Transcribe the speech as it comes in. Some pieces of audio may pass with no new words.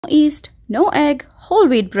yeast, no egg, whole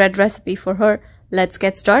wheat bread recipe for her. Let's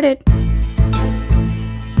get started.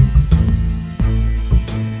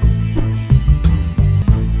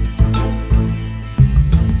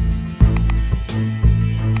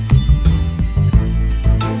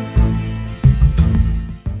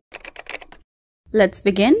 Let's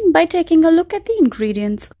begin by taking a look at the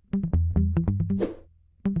ingredients.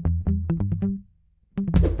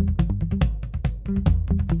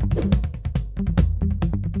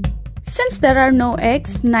 Since there are no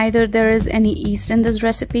eggs, neither there is any yeast in this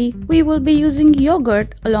recipe, we will be using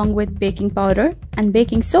yogurt along with baking powder and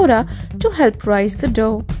baking soda to help rise the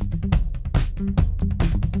dough.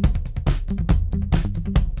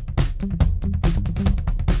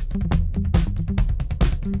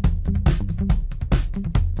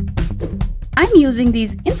 I'm using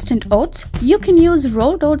these instant oats. You can use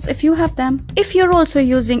rolled oats if you have them. If you're also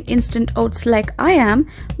using instant oats like I am,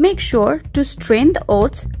 make sure to strain the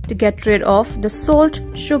oats to get rid of the salt,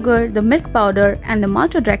 sugar, the milk powder and the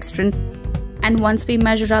maltodextrin. And once we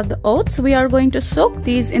measure out the oats, we are going to soak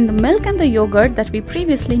these in the milk and the yogurt that we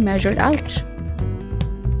previously measured out.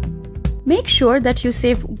 Make sure that you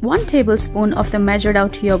save 1 tablespoon of the measured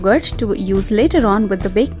out yogurt to use later on with the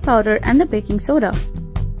baking powder and the baking soda.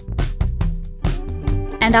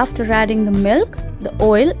 And after adding the milk, the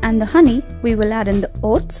oil and the honey, we will add in the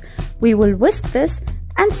oats. We will whisk this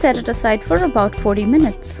and set it aside for about 40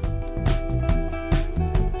 minutes.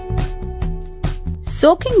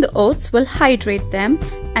 Soaking the oats will hydrate them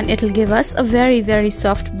and it'll give us a very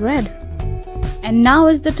soft bread. And now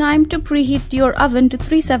is the time to preheat your oven to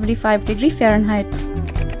 375° Fahrenheit.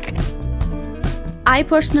 I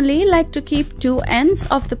personally like to keep 2 ends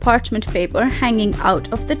of the parchment paper hanging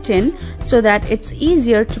out of the tin so that it's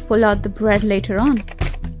easier to pull out the bread later on.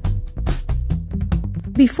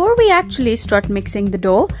 Before we actually start mixing the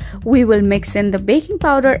dough, we will mix in the baking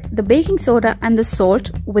powder, the baking soda and the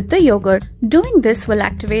salt with the yogurt. Doing this will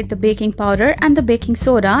activate the baking powder and the baking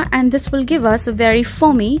soda, and this will give us a very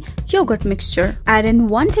foamy yogurt mixture. Add in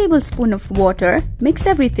 1 tablespoon of water, mix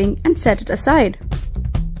everything and set it aside.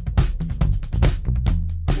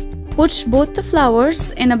 Put both the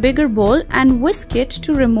flours in a bigger bowl and whisk it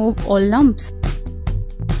to remove all lumps.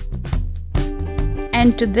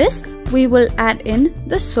 And to this, we will add in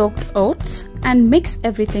the soaked oats and mix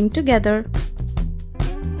everything together.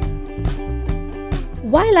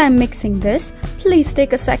 While I'm mixing this, please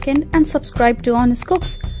take a second and subscribe to Honest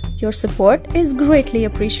Cooks. Your support is greatly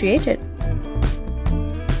appreciated.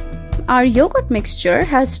 Our yogurt mixture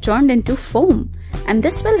has turned into foam, and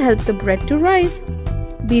this will help the bread to rise.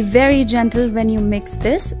 Be very gentle when you mix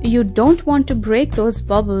this. You don't want to break those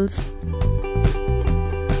bubbles.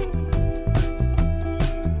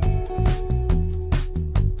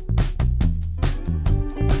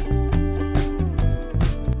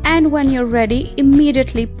 And when you're ready,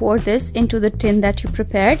 immediately pour this into the tin that you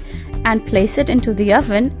prepared and place it into the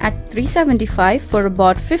oven at 375 for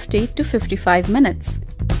about 50 to 55 minutes.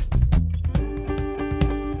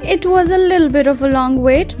 It was a little bit of a long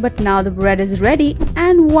wait, but now the bread is ready,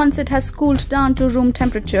 and once it has cooled down to room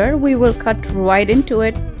temperature, we will cut right into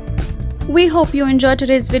it. We hope you enjoyed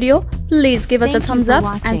today's video. Please give us a thumbs up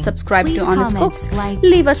and subscribe to Honest Cooks.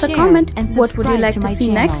 Leave us a comment. What would you like to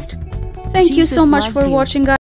see next? Thank you so much for watching, guys.